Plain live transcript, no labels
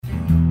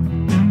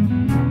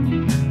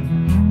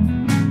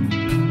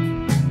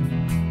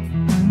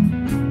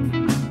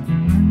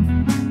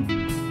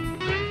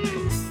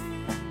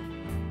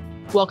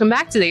Welcome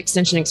back to the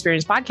Extension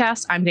Experience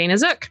Podcast. I'm Dana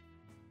Zook.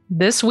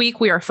 This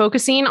week, we are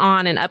focusing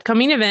on an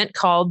upcoming event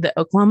called the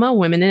Oklahoma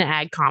Women in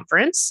Ag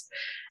Conference.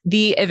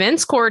 The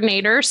events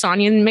coordinator,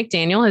 Sonia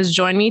McDaniel, has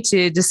joined me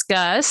to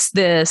discuss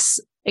this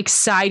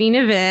exciting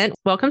event.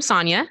 Welcome,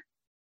 Sonia.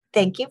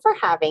 Thank you for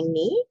having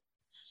me.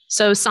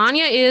 So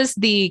Sonia is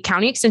the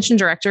County Extension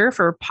Director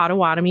for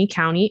Pottawatomie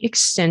County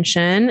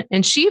Extension,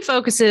 and she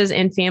focuses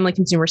in family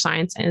consumer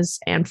sciences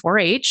and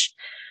 4-H.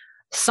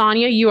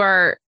 Sonia,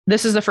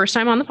 this is the first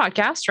time on the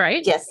podcast,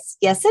 right? Yes,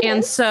 it is.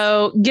 And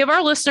so give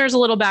our listeners a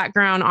little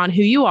background on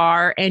who you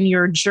are and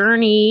your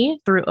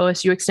journey through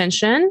OSU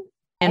Extension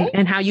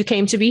and how you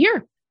came to be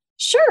here.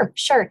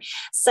 Sure.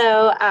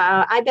 So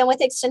I've been with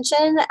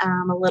Extension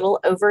a little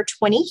over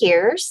 20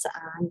 years.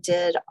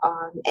 Did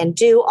and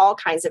do all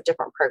kinds of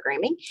different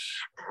programming.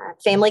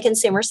 Family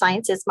consumer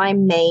science is my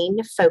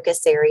main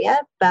focus area,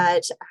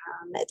 but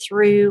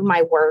through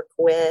my work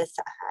with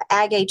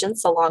ag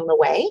agents along the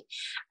way,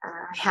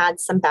 I had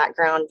some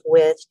background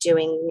with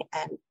doing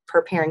and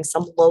preparing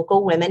some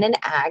local women in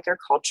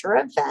agriculture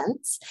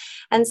events.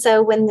 And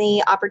so when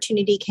the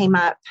opportunity came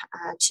up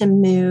to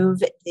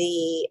move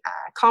the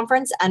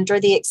conference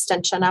under the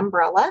Extension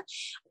umbrella,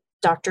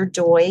 Dr.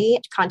 Doi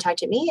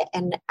contacted me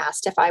and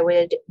asked if I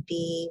would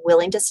be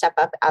willing to step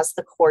up as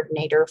the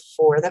coordinator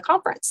for the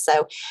conference.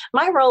 So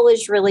my role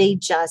is really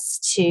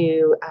just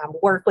to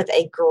work with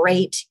a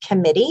great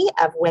committee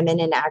of women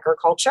in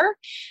agriculture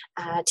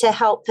to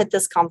help put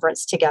this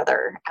conference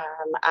together.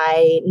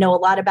 I know a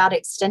lot about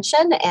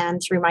Extension,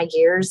 and through my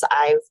years,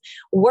 I've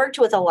worked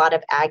with a lot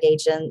of ag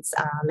agents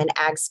and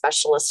ag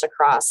specialists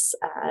across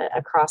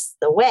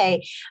the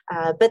way,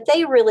 but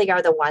they really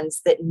are the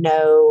ones that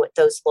know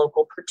those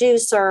local producers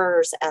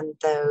and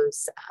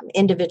those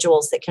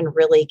individuals that can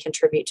really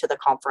contribute to the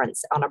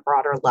conference on a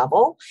broader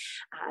level.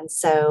 And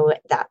so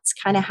that's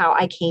kind of how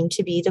I came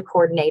to be the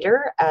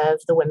coordinator of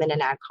the Women in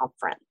Ag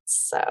Conference.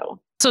 So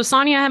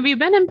Sonia, have you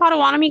been in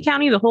Pottawatomie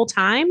County the whole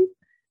time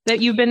that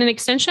you've been in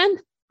Extension?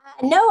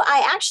 No,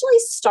 I actually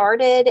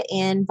started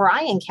in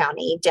Bryan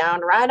County,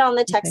 down right on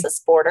the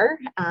Texas border.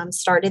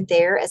 Started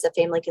there as a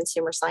family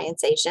consumer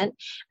science agent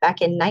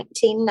back in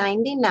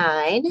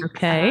 1999.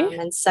 Okay.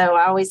 And so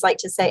I always like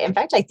to say, in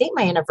fact, I think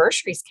my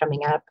anniversary is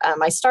coming up.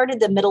 I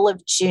started the middle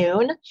of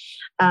June,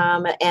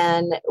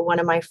 and one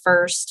of my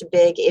first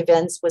big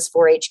events was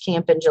 4-H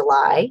camp in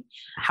July.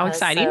 How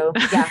exciting. So,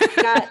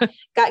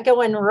 got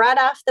going right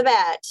off the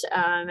bat.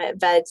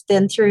 But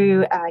then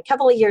through a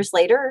couple of years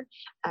later,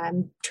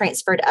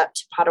 transferred up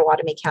to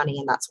Pottawatomie County,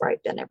 and that's where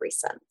I've been ever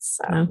since.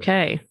 So.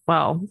 Okay.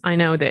 Well, I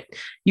know that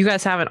you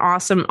guys have an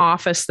awesome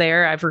office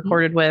there. I've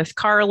recorded with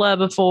Carla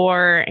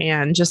before,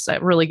 and just a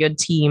really good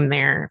team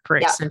there for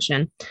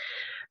Extension.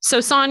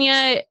 So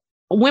Sonia,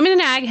 Women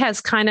in Ag has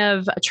kind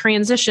of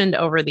transitioned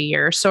over the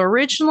years. So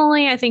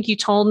originally, I think you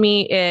told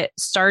me it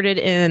started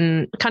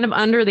in kind of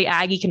under the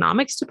Ag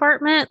Economics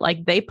Department,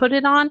 like they put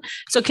it on.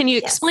 So can you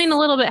explain a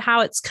little bit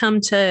how it's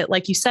come to,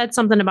 like you said,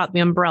 something about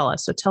the umbrella.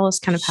 So tell us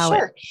kind of how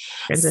it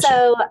transitioned.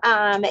 So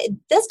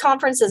this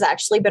conference has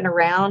actually been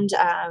around.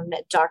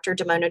 Dr.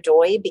 Damona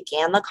Doi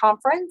began the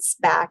conference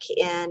back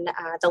in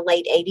the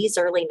late 80s,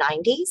 early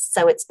 90s.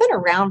 So it's been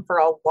around for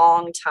a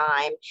long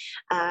time.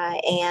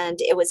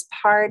 And it was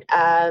part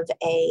of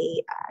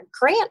a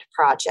grant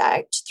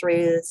project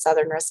through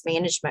Southern Risk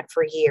Management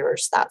for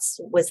years. That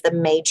was the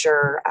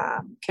major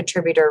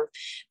contributor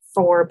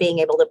for being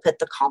able to put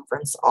the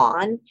conference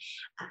on.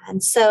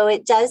 And so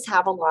it does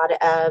have a lot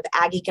of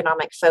ag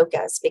economic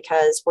focus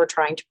because we're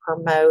trying to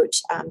promote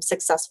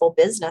successful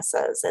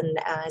businesses and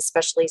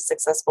especially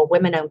successful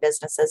women-owned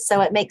businesses. So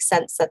it makes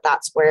sense that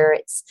that's where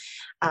it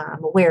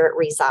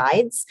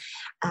resides.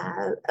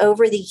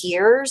 Over the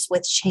years,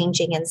 with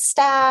changing in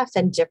staff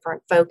and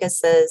different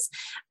focuses,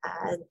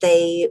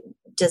 they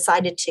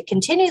decided to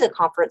continue the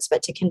conference,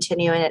 but to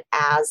continue it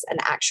as an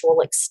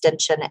actual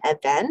extension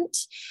event.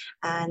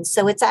 And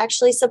so it's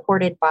actually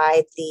supported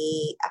by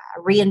the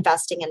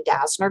reinvesting in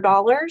DASNR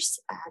dollars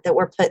that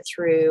were put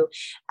through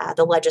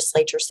the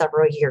legislature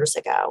several years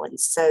ago. And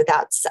so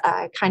that's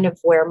kind of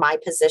where my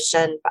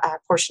position,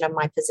 portion of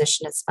my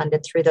position is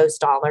funded through those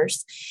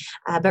dollars.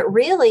 But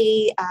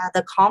really,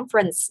 the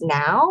conference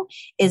now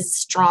is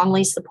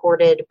strongly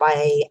supported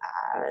by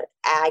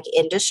ag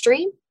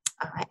industry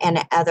and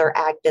other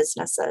ag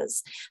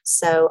businesses.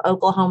 So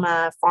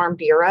Oklahoma Farm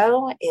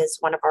Bureau is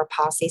one of our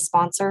POSSE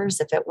sponsors.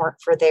 If it weren't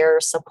for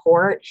their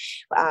support,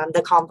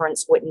 the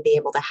conference wouldn't be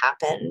able to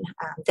happen.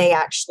 They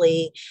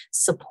actually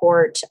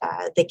support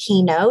the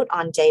keynote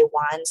on day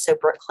one. So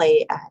Brooke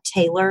Clay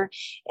Taylor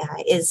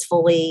is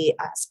fully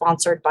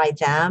sponsored by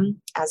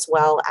them, as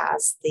well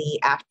as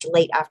the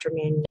late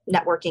afternoon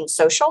networking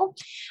social.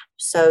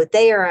 So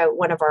they are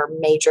one of our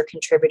major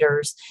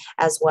contributors,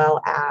 as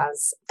well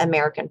as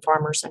American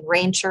Farmers and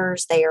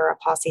Ranchers. They are a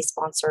POSSE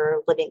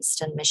sponsor.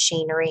 Livingston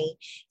Machinery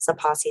is a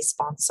POSSE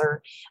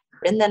sponsor.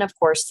 And then, of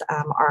course,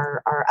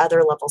 our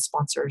other level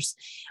sponsors,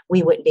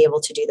 we wouldn't be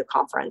able to do the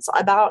conference.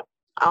 About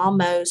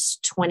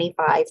almost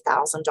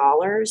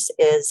 $25,000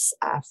 is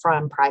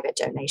from private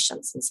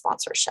donations and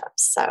sponsorships.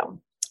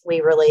 So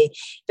if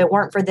it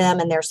weren't for them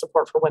and their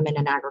support for women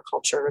in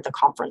agriculture, the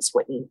conference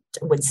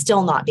would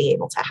still not be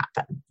able to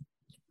happen.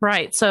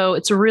 Right. So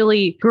it's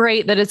really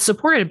great that it's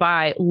supported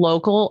by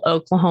local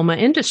Oklahoma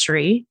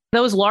industry.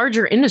 Those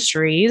larger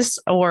industries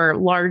or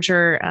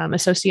larger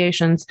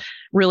associations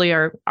really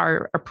are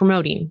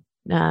promoting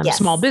Yes.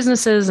 small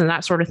businesses and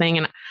that sort of thing.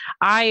 And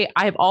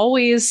I've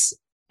always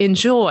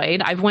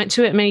enjoyed, I've went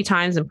to it many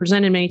times and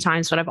presented many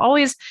times, but I've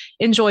always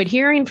enjoyed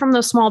hearing from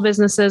those small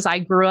businesses. I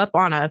grew up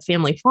on a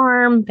family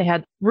farm. They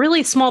had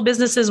really small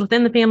businesses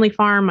within the family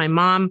farm. My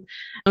mom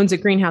owns a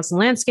greenhouse and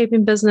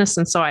landscaping business.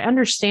 And so I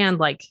understand,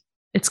 like,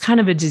 it's kind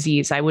of a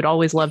disease. I would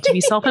always love to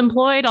be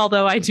self-employed,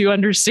 although I do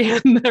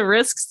understand the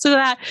risks to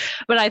that.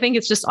 But I think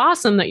it's just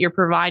awesome that you're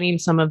providing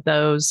some of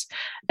those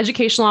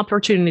educational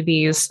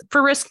opportunities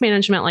for risk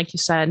management, like you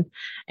said,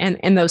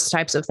 and those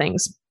types of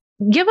things.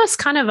 Give us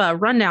kind of a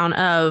rundown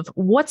of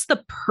what's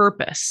the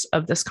purpose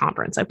of this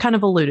conference. I've kind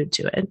of alluded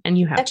to it, and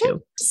you have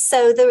too.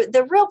 So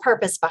the real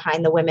purpose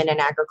behind the Women in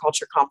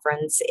Agriculture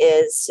Conference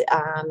is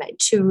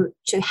to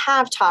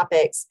have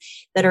topics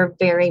that are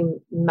very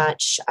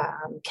much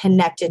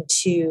connected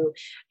to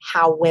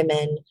how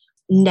women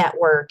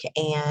network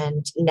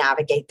and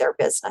navigate their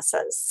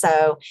businesses.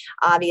 So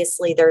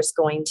obviously there's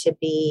going to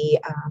be,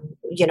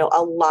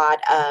 a lot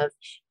of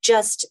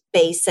just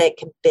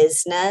basic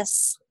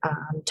business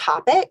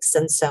topics.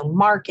 And so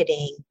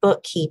marketing,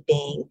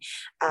 bookkeeping,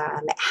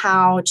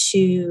 how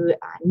to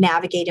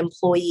navigate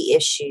employee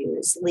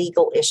issues,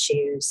 legal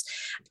issues,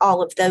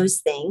 all of those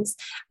things.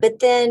 But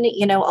then,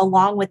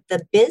 along with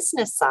the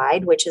business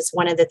side, which is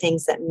one of the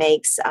things that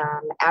makes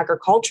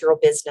agricultural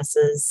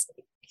businesses,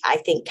 I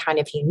think, kind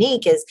of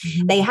unique, is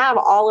they have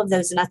all of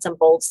those nuts and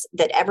bolts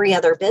that every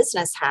other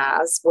business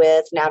has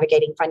with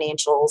navigating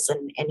financials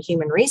and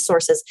human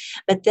resources.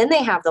 But then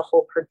they have the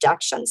whole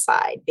production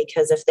side,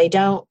 because if they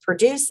don't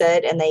produce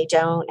it and they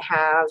don't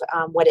have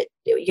what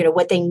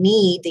they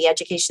need, the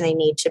education they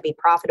need to be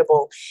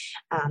profitable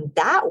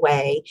that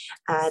way,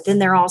 then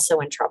they're also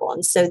in trouble.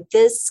 And so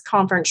this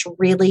conference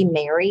really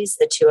marries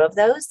the two of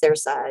those.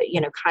 There's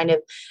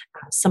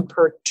some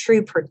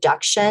true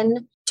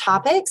production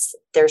topics,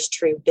 there's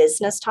true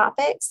business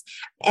topics,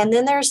 and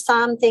then there's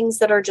some things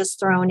that are just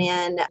thrown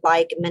in,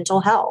 like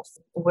mental health,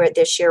 where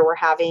this year we're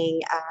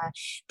having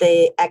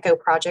the Echo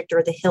Project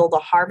or the Hill the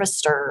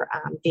Harvester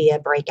be a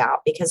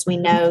breakout, because we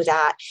know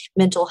that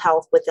mental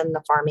health within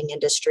the farming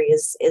industry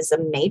is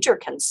a major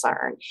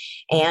concern.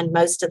 And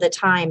most of the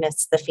time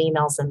it's the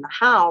females in the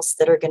house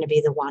that are going to be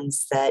the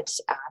ones that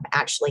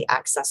actually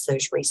access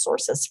those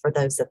resources for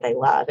those that they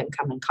love and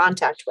come in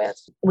contact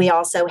with. We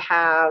also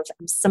have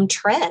some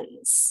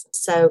trends.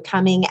 So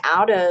coming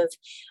out of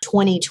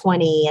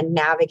 2020 and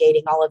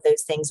navigating all of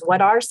those things,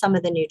 what are some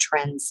of the new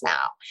trends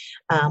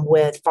now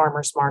with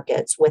farmers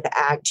markets, with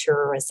ag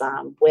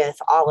tourism, with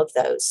all of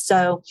those?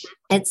 So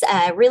it's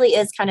really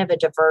is kind of a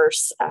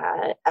diverse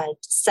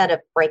set of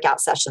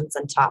breakout sessions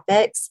and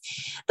topics.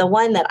 The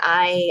one that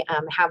I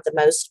have the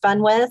most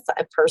fun with,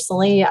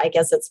 personally, I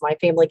guess it's my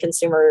family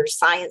consumer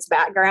science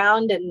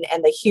background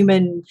and the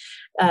human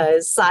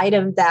side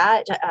of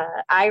that.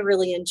 I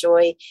really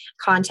enjoy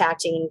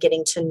contacting and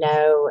getting to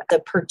know the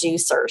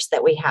producers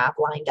that we have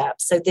lined up.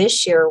 So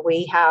this year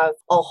we have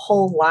a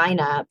whole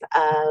lineup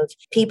of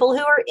people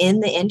who are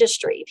in the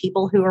industry,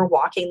 people who are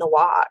walking the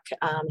walk,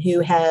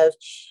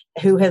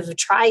 who have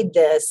tried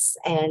this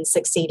and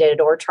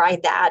succeeded, or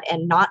tried that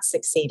and not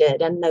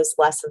succeeded, and those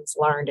lessons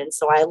learned. And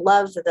so I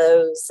love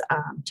those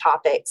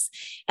topics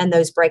and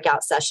those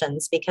breakout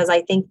sessions, because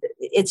I think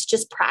it's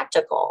just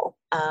practical,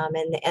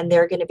 and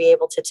they're going to be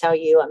able to tell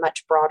you a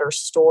much broader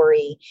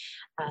story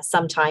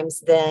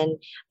sometimes than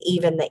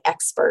even the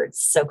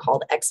experts,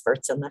 so-called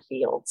experts in the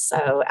field.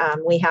 So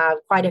we have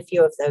quite a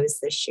few of those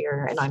this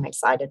year, and I'm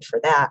excited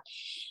for that.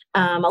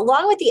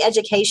 Along with the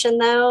education,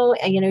 though,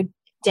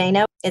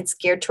 Dana, it's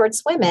geared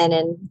towards women,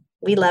 and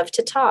we love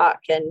to talk,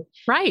 and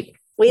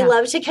we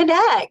love to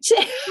connect.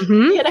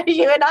 You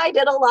and I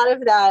did a lot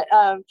of that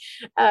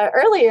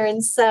earlier.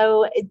 And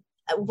so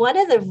one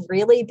of the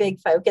really big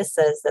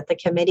focuses that the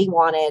committee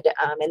wanted,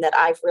 and that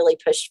I've really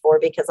pushed for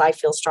because I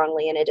feel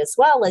strongly in it as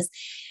well, is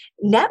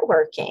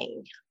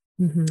networking.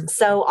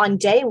 So on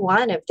day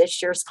one of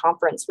this year's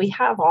conference, we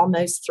have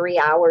almost 3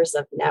 hours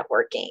of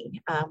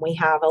networking. We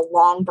have a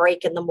long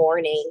break in the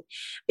morning,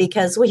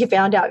 because we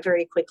found out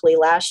very quickly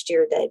last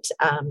year that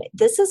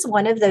this is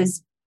one of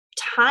those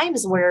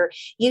times where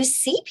you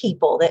see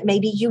people that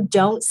maybe you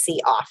don't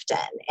see often.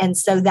 And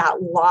so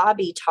that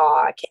lobby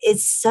talk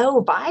is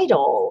so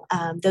vital,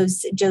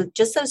 those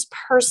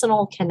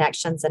personal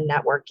connections and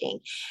networking.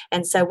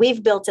 And so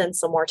we've built in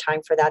some more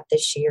time for that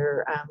this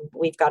year.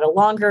 We've got a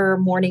longer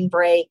morning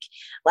break.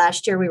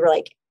 Last year we were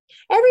like,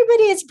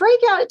 everybody, it's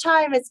breakout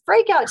time. It's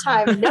breakout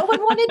time. And no one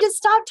wanted to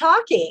stop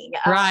talking,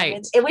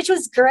 which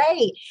was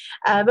great.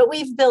 But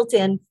we've built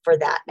in for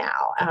that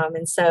now.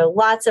 And so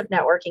lots of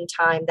networking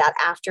time that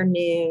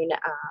afternoon.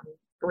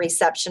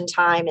 reception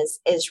time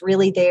is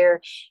really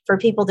there for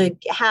people to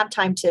have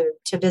time to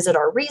visit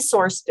our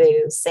resource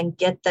booths and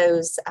get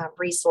those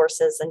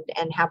resources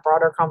and have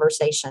broader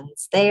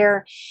conversations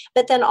there,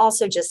 but then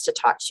also just to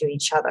talk to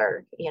each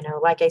other.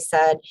 Like I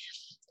said,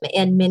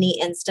 in many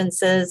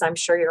instances, I'm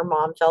sure your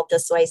mom felt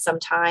this way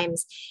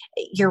sometimes,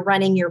 you're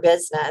running your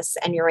business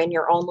and you're in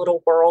your own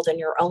little world and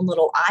your own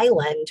little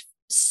island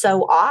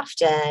so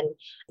often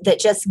that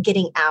just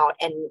getting out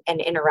and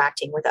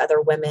interacting with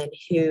other women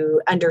who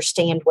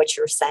understand what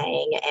you're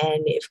saying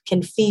and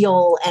can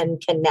feel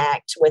and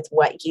connect with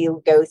what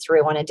you go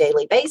through on a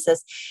daily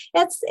basis,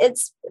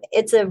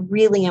 it's a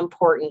really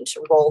important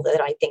role that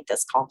I think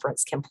this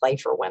conference can play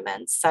for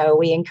women. So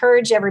we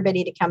encourage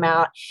everybody to come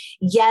out.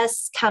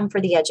 Yes, come for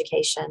the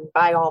education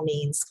by all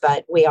means,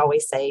 but we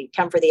always say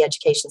come for the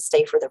education,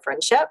 stay for the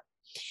friendship.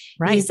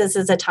 Right. Use this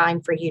as a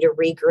time for you to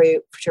regroup,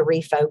 to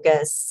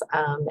refocus,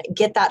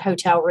 get that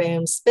hotel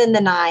room, spend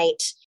the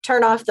night,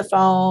 turn off the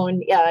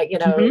phone,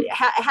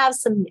 have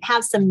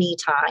some me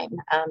time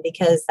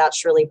because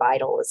that's really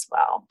vital as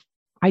well.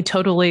 I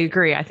totally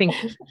agree. I think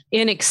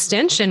in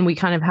extension, we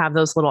kind of have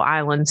those little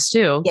islands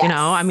too. Yes.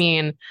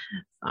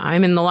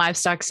 I'm in the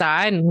livestock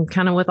side and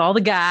kind of with all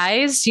the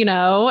guys,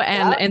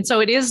 and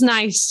so it is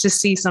nice to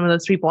see some of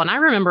those people. And I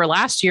remember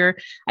last year,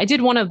 I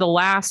did one of the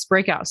last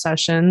breakout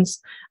sessions,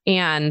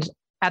 and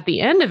at the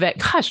end of it,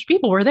 gosh,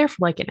 people were there for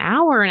like an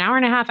hour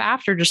and a half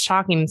after just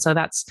talking. So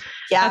that's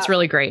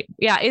really great.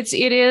 Yeah, it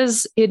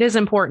is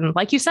important.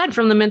 Like you said,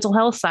 from the mental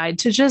health side,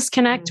 to just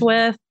connect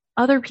with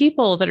other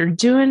people that are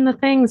doing the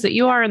things that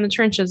you are in the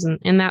trenches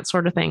and that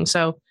sort of thing.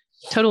 So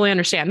totally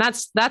understand.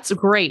 That's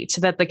great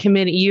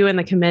that you and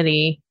the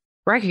committee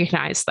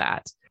recognize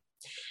that.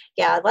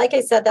 Yeah, like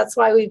I said, that's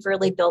why we've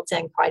really built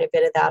in quite a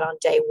bit of that on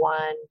day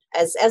one,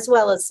 as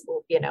well as,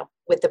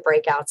 with the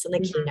breakouts and the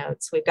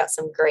keynotes. We've got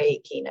some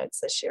great keynotes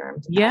this year.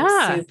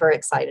 I'm super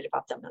excited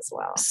about them as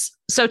well.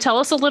 So tell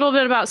us a little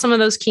bit about some of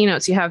those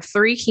keynotes. You have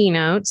 3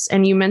 keynotes,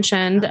 and you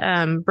mentioned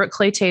Brooke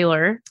Clay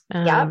Taylor.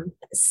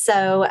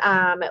 So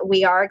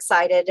we are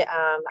excited.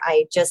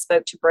 I just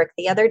spoke to Brooke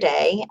the other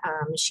day.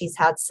 She's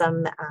had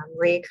some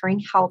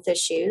reoccurring health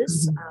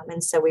issues.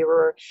 And so we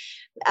were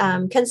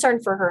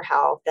concerned for her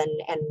health and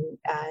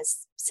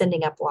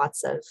sending up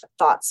lots of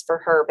thoughts for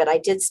her. But I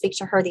did speak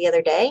to her the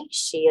other day.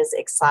 She is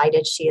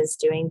excited. She is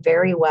doing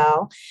very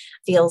well.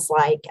 Feels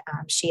like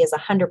she is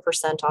 100%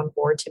 on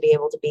board to be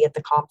able to be at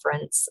the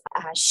conference.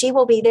 She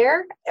will be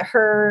there.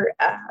 Her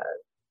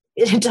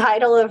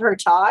title of her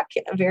talk,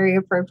 very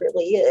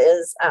appropriately,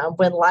 is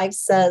When Life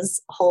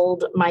Says,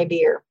 Hold My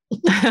Beer.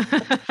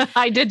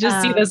 I did just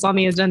see this on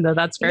the agenda.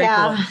 That's very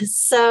cool.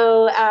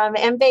 So,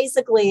 and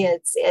basically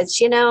it's,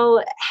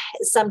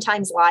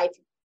 sometimes life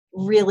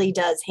really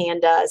does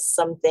hand us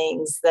some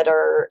things that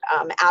are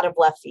out of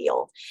left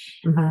field.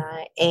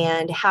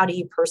 And how do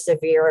you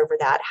persevere over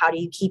that? How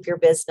do you keep your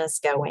business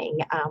going?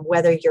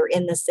 Whether you're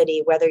in the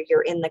city, whether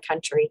you're in the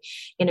country.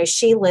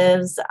 She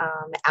lives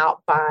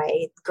out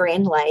by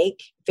Grand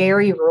Lake,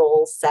 very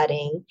rural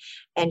setting,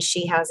 and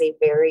she has a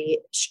very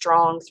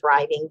strong,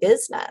 thriving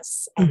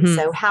business. And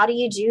so how do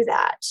you do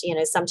that?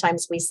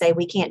 Sometimes we say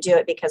we can't do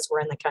it because we're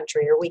in the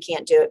country, or we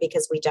can't do it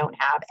because we don't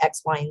have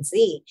X, Y, and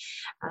Z.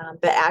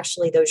 But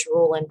actually those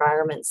rural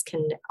environments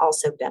can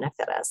also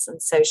benefit us.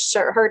 And so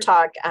her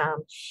talk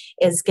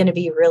is going to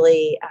be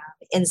really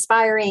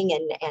inspiring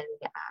and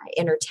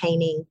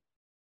entertaining.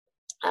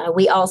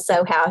 We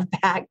also have,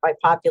 back by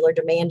popular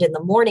demand in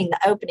the morning,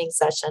 the opening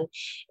session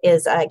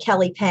is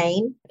Kelly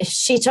Payne.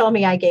 She told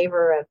me I gave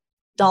her a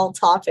dull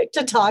topic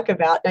to talk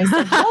about. And I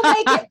said, we'll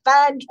make it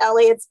fun,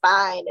 Kelly. It's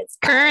fine. It's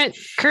fine.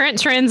 Current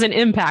trends and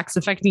impacts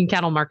affecting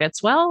cattle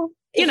markets. Well,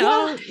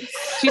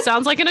 she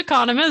sounds like an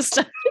economist.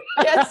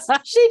 Yes,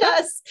 she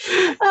does.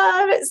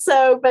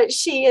 But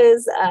she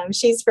is,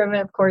 she's from,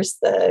 of course,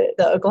 the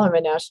Oklahoma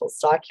National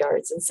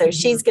Stockyards. And so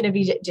she's going to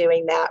be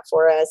doing that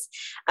for us.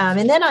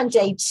 And then on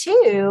day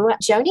 2,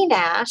 Joni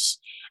Nash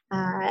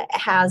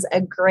has a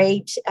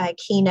great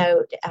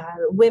keynote,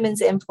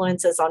 Women's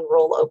Influences on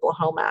Rural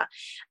Oklahoma,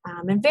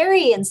 and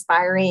very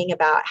inspiring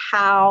about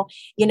how,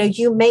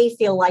 you may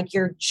feel like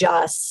you're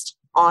just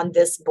on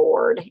this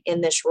board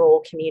in this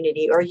rural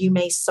community, or you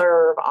may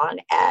serve on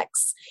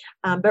X.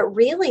 But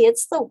really,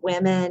 it's the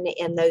women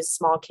in those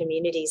small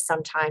communities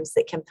sometimes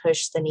that can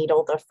push the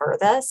needle the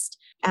furthest.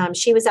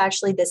 She was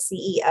actually the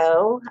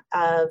CEO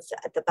of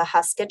the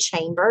Pawhuska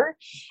Chamber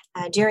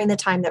during the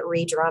time that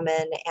Ree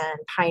Drummond and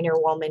Pioneer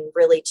Woman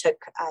really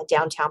took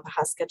downtown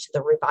Pawhuska to the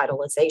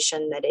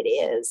revitalization that it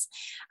is.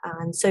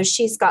 So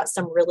she's got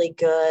some really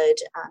good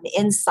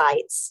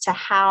insights to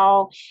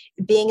how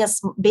being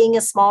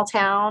a small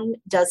town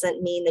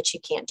doesn't mean that you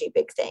can't do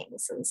big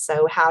things. And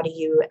so how do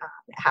you,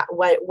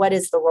 what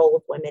is the role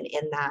of women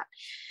in that?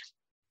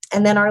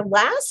 And then our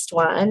last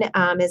one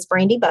is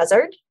Brandy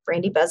Buzzard.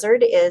 Brandy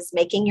Buzzard is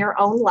Making Your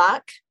Own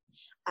Luck.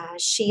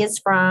 She is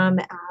from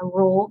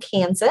rural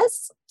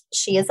Kansas.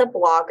 She is a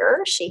blogger.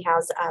 She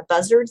has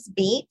Buzzard's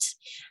Beat.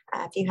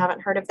 If you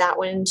haven't heard of that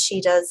one, she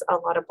does a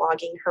lot of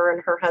blogging. Her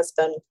and her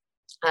husband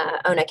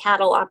own a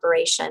cattle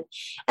operation.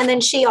 And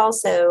then she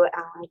also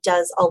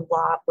does a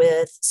lot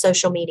with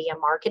social media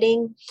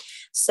marketing.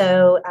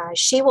 So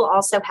she will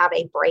also have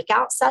a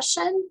breakout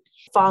session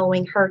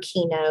following her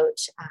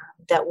keynote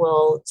that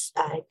will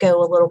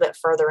go a little bit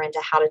further into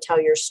how to tell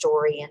your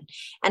story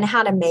and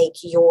how to make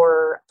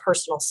your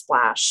personal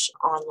splash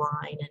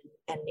online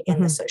and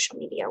in the social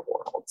media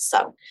world.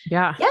 So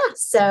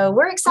so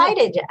we're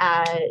excited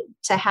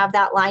to have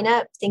that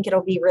lineup. Think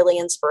it'll be really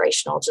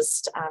inspirational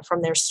just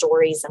from their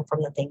stories and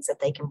from the things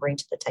that they can bring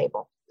to the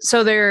table.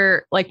 So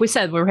they're, like we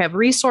said, we have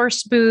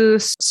resource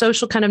booths,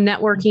 social kind of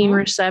networking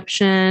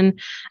reception.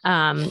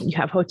 You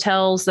have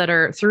hotels that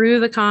are through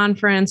the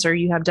conference, or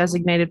you have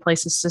designated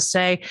places to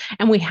stay.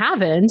 And we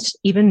haven't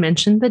even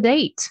mentioned the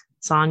date,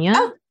 Sonia.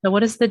 Oh. So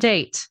what is the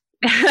date?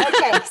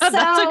 Okay, so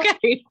that's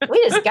okay.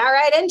 We just got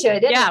right into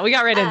it, didn't we? We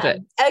got right into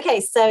it. Okay,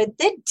 so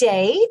the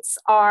dates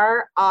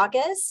are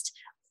August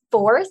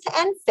 4th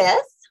and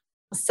 5th.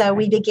 So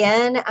we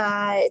begin,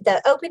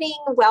 the opening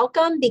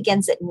welcome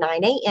begins at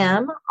 9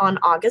 a.m. on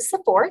August the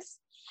 4th.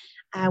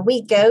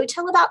 We go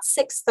till about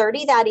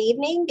 6:30 that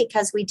evening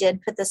because we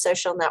did put the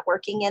social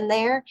networking in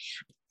there.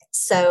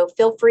 So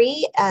feel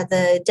free.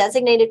 The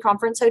designated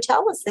conference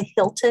hotel is the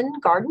Hilton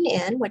Garden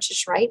Inn, which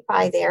is right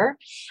by there.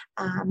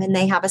 And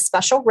they have a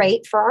special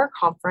rate for our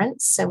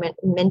conference. So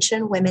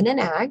mention Women in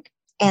Ag.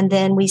 And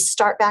then we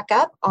start back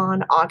up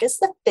on August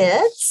the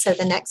 5th. So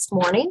the next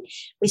morning,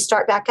 we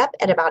start back up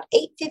at about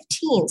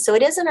 8:15. So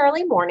it is an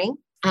early morning.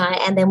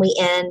 And then we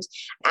end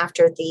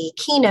after the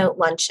keynote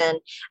luncheon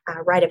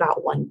right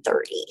about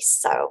 1:30.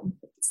 So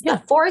it's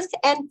the 4th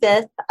and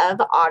 5th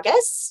of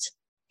August.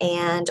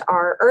 And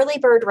our early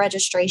bird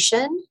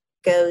registration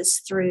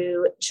goes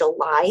through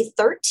July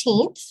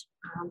 13th.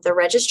 The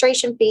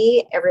registration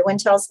fee, everyone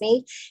tells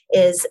me,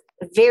 is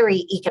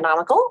very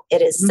economical.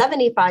 It is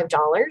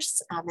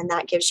 $75, and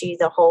that gives you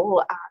the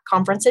whole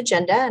conference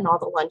agenda and all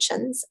the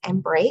luncheons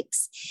and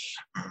breaks.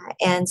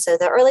 And so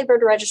the early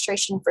bird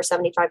registration for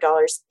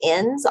 $75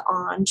 ends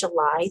on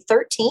July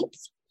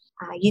 13th.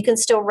 You can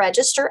still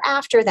register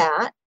after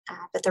that.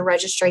 But the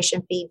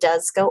registration fee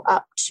does go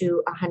up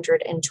to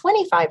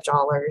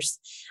 $125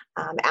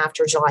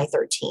 after July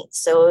 13th.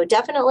 So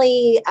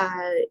definitely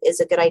is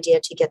a good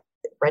idea to get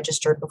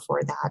registered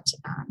before that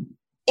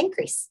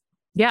increase.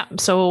 Yeah.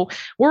 So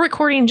we're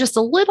recording just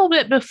a little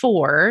bit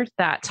before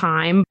that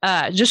time,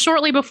 just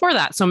shortly before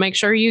that. So make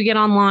sure you get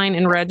online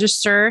and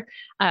register.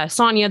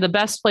 Sonia, the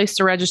best place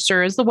to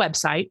register is the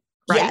website.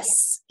 Right?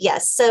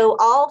 Yes. So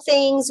all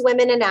things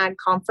Women in Ag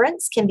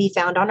Conference can be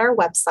found on our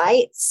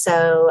website.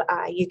 So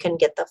you can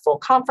get the full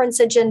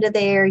conference agenda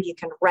there. You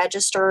can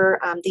register.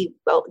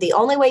 The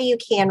only way you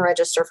can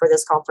register for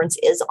this conference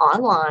is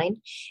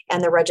online,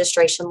 and the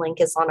registration link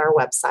is on our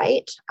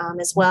website,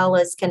 as well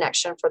as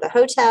connection for the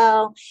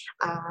hotel,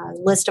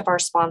 list of our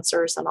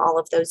sponsors, and all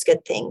of those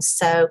good things.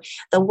 So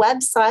the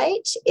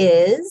website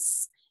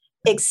is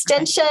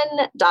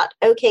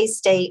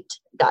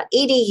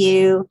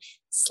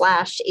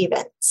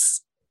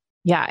extension.okstate.edu/events.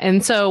 Yeah.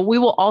 And so we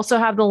will also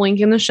have the link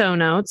in the show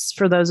notes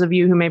for those of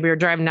you who maybe are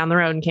driving down the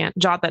road and can't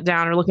jot that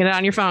down or looking at it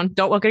on your phone.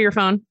 Don't look at your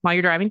phone while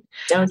you're driving.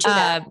 Don't do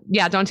that.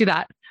 Don't do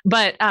that.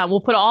 But we'll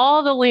put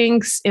all the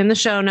links in the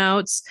show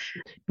notes.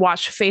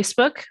 Watch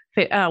Facebook.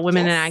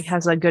 Women in Ag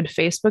has a good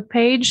Facebook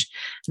page.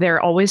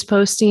 They're always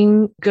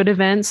posting good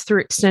events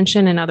through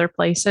Extension and other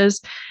places.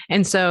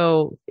 And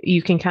so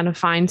you can kind of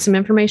find some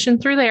information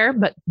through there,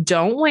 but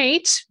don't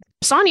wait.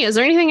 Sonia, is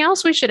there anything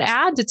else we should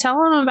add to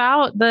tell them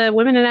about the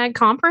Women in Ag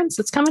conference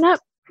that's coming up?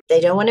 They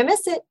don't want to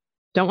miss it.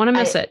 Don't want to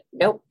miss it.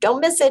 Nope,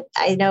 don't miss it.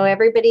 I know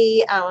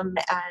everybody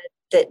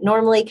that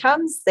normally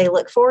comes, they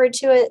look forward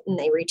to it and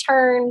they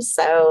return.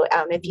 So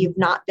if you've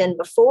not been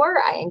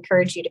before, I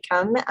encourage you to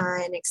come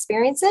and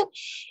experience it.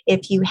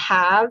 If you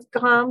have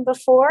come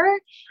before,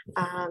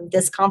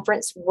 this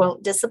conference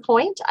won't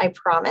disappoint, I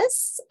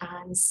promise.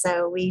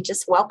 So we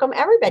just welcome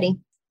everybody.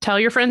 Tell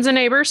your friends and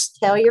neighbors.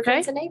 Tell your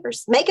friends and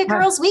neighbors. Make a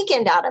girls'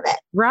 weekend out of it.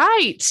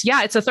 Right.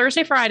 Yeah. It's a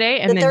Thursday, Friday.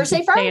 And then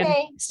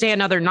stay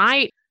another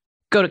night.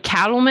 Go to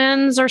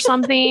Cattleman's or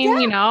something.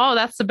 You know,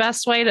 that's the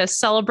best way to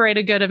celebrate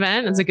a good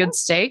event. It's a good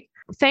steak.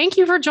 Thank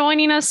you for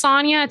joining us,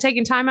 Sonia,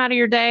 taking time out of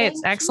your day.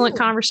 It's excellent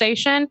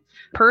conversation.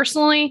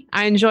 Personally,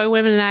 I enjoy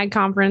Women in Ag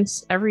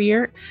Conference every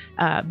year.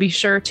 Be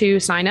sure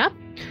to sign up.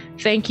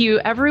 Thank you,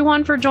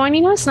 everyone, for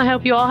joining us. And I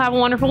hope you all have a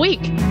wonderful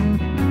week.